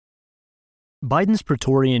Biden's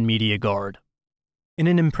Praetorian media guard. In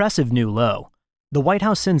an impressive new low, the White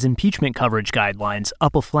House sends impeachment coverage guidelines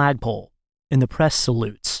up a flagpole, and the press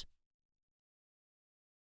salutes.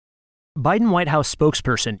 Biden White House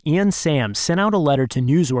spokesperson Ian Sams sent out a letter to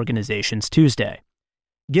news organizations Tuesday,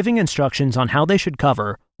 giving instructions on how they should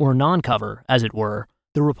cover, or non-cover, as it were,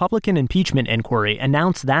 the Republican impeachment inquiry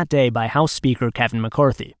announced that day by House Speaker Kevin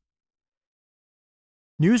McCarthy.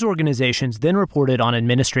 News organizations then reported on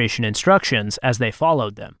administration instructions as they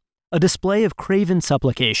followed them, a display of craven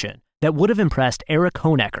supplication that would have impressed Eric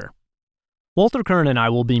Honecker. Walter Kern and I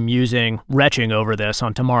will be retching over this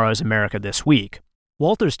on tomorrow's America This Week.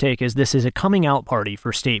 Walter's take is this is a coming-out party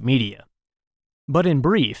for state media. But in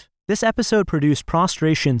brief, this episode produced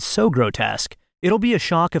prostration so grotesque, it'll be a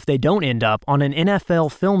shock if they don't end up on an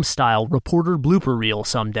NFL film-style reporter blooper reel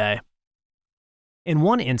someday. In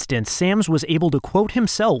one instance, Sams was able to quote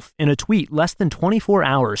himself in a tweet less than 24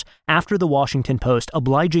 hours after the Washington Post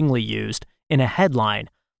obligingly used, in a headline,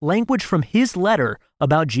 language from his letter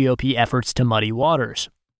about GOP efforts to muddy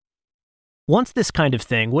waters. Once this kind of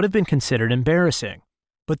thing would have been considered embarrassing,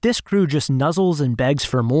 but this crew just nuzzles and begs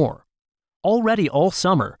for more. Already all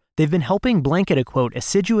summer, they've been helping blanket a quote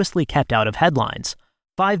assiduously kept out of headlines,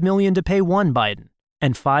 $5 million to pay one Biden,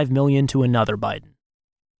 and $5 million to another Biden.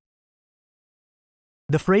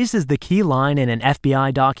 The phrase is the key line in an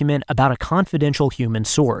FBI document about a confidential human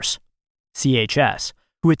source, CHS,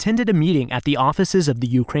 who attended a meeting at the offices of the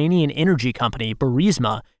Ukrainian energy company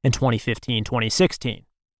Burisma in 2015-2016.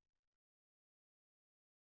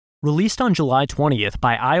 Released on July 20th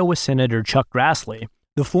by Iowa Senator Chuck Grassley,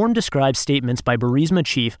 the form describes statements by Burisma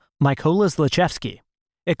chief Mykola Zlochevsky.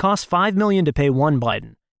 It costs $5 million to pay one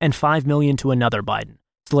Biden and $5 million to another Biden,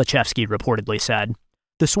 Zlochevsky reportedly said.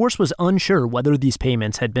 The source was unsure whether these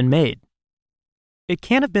payments had been made. It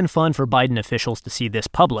can't have been fun for Biden officials to see this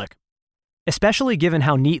public, especially given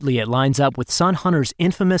how neatly it lines up with son Hunter's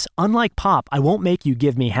infamous, "Unlike Pop, I won't make you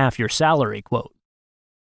give me half your salary" quote.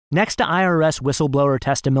 Next to IRS whistleblower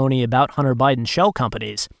testimony about Hunter Biden's shell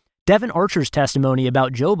companies, Devin Archer's testimony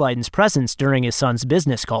about Joe Biden's presence during his son's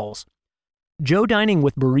business calls, Joe dining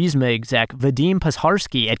with Burisma exec Vadim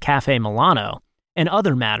Pasharsky at Cafe Milano, and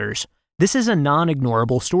other matters, this is a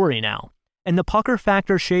non-ignorable story now, and the pucker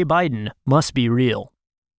factor Shea Biden must be real.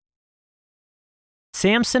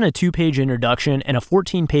 Sam sent a 2-page introduction and a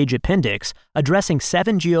 14-page appendix addressing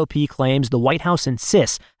 7 GOP claims the White House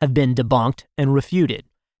insists have been debunked and refuted.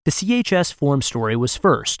 The CHS form story was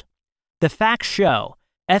first. The facts show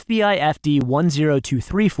FBI FD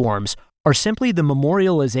 1023 forms are simply the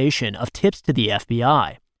memorialization of tips to the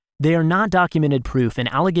FBI. They are not documented proof, and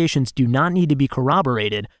allegations do not need to be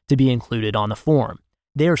corroborated to be included on the form.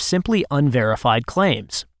 They are simply unverified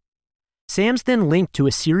claims. Sams then linked to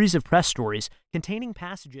a series of press stories containing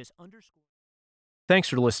passages underscored. Thanks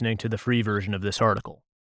for listening to the free version of this article.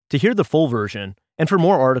 To hear the full version, and for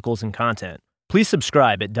more articles and content, please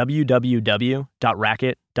subscribe at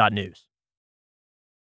www.racket.news.